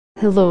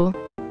Hello.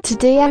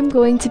 Today I'm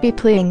going to be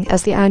playing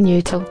as the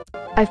Anutill.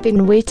 I've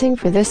been waiting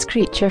for this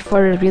creature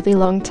for a really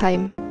long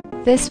time.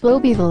 This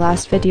will be the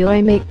last video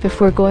I make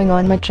before going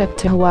on my trip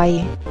to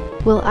Hawaii.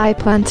 Well, I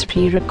plan to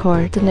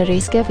pre-record an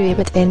erase giveaway,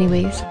 but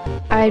anyways,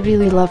 I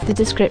really love the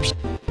description.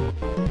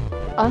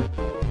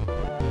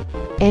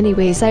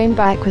 Anyways, I'm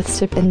back with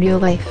Soup in real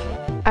life.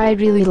 I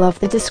really love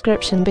the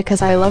description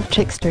because I love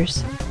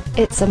tricksters.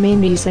 It's a main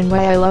reason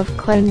why I love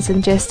clowns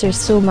and jesters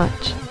so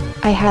much.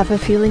 I have a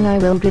feeling I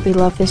will really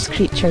love this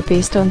creature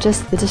based on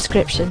just the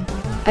description.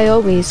 I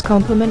always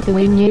compliment the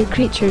way new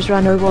creatures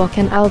run or walk,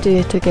 and I'll do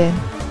it again.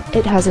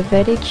 It has a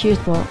very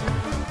cute walk.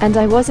 And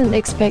I wasn't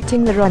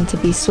expecting the run to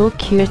be so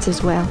cute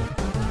as well.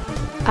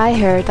 I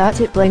heard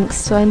that it blinks,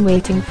 so I'm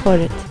waiting for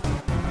it.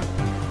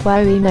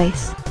 Wowie,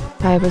 nice.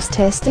 I was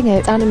testing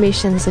out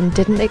animations and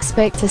didn't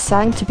expect a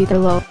sang to be the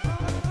law.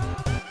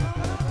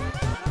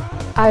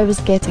 I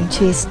was getting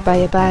chased by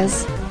a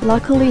baz.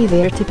 Luckily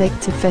they're too big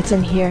to fit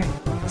in here.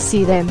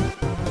 See them?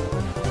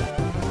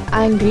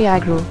 Angry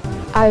aggro.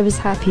 I was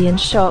happy and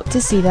shocked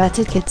to see that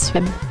it could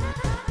swim.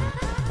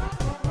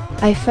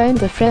 I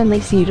found a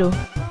friendly zero,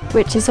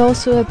 which is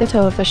also a bit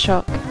of a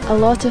shock. A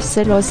lot of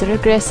zeros are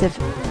aggressive,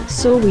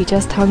 so we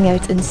just hung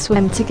out and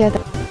swam together.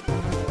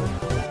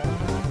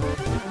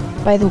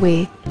 By the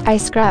way, I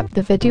scrapped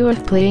the video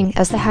of playing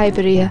as the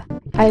Hyberia.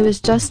 I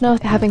was just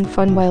not having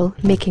fun while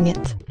making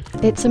it.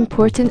 It's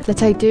important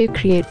that I do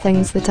create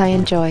things that I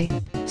enjoy,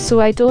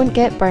 so I don't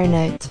get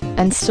burnout,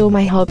 and so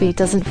my hobby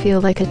doesn't feel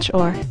like a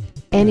chore.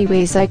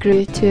 Anyways, I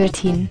grew to a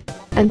teen,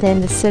 and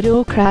then the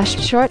Zero crashed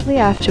shortly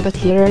after, but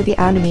here are the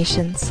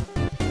animations.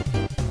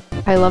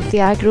 I love the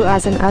aggro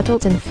as an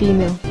adult and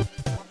female.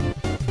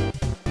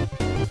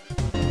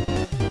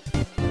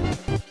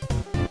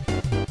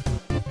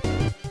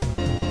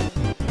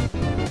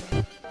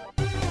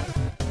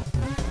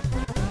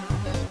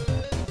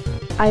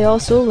 I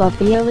also love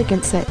the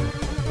elegant set.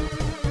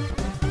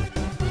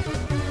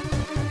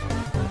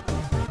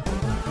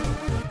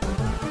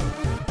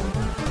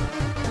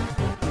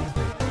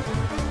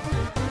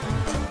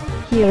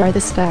 Here are the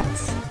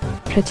stats.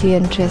 Pretty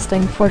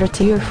interesting for a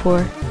tier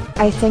 4.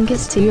 I think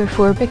it's tier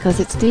 4 because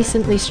it's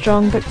decently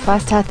strong but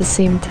fast at the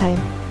same time.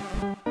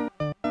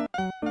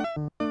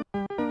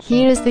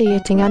 Here is the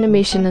eating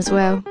animation as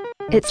well.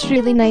 It's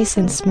really nice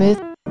and smooth.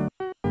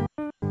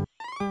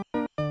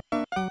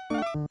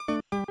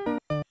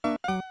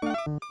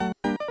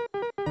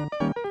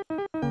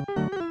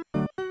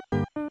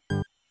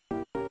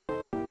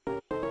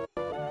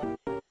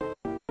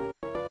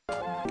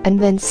 And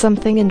then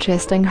something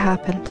interesting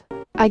happened.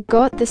 I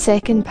got the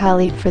second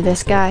palette for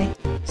this guy,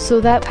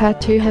 so that had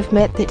to have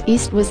meant that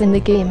East was in the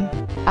game.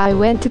 I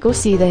went to go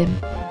see them,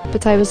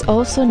 but I was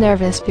also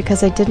nervous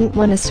because I didn't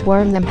want to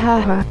swarm them,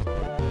 haha.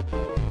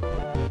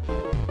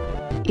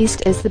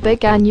 East is the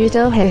big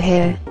Anutill,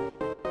 hehe.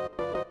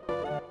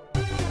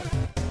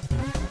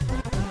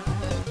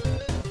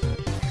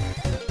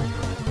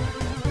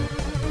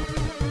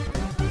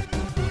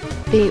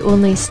 They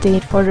only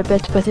stayed for a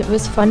bit, but it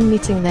was fun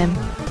meeting them.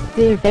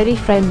 They're very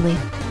friendly.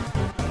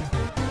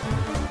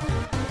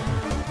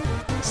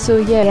 So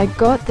yeah, I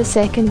got the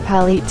second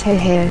palette,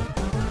 hehe.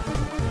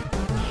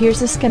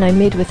 Here's a skin I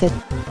made with it.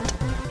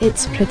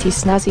 It's pretty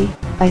snazzy,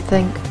 I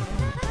think.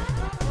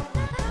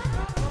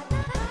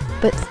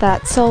 But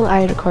that's all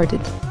I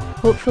recorded.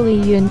 Hopefully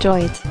you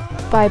enjoyed.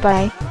 Bye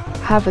bye.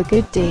 Have a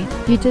good day,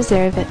 you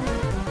deserve it.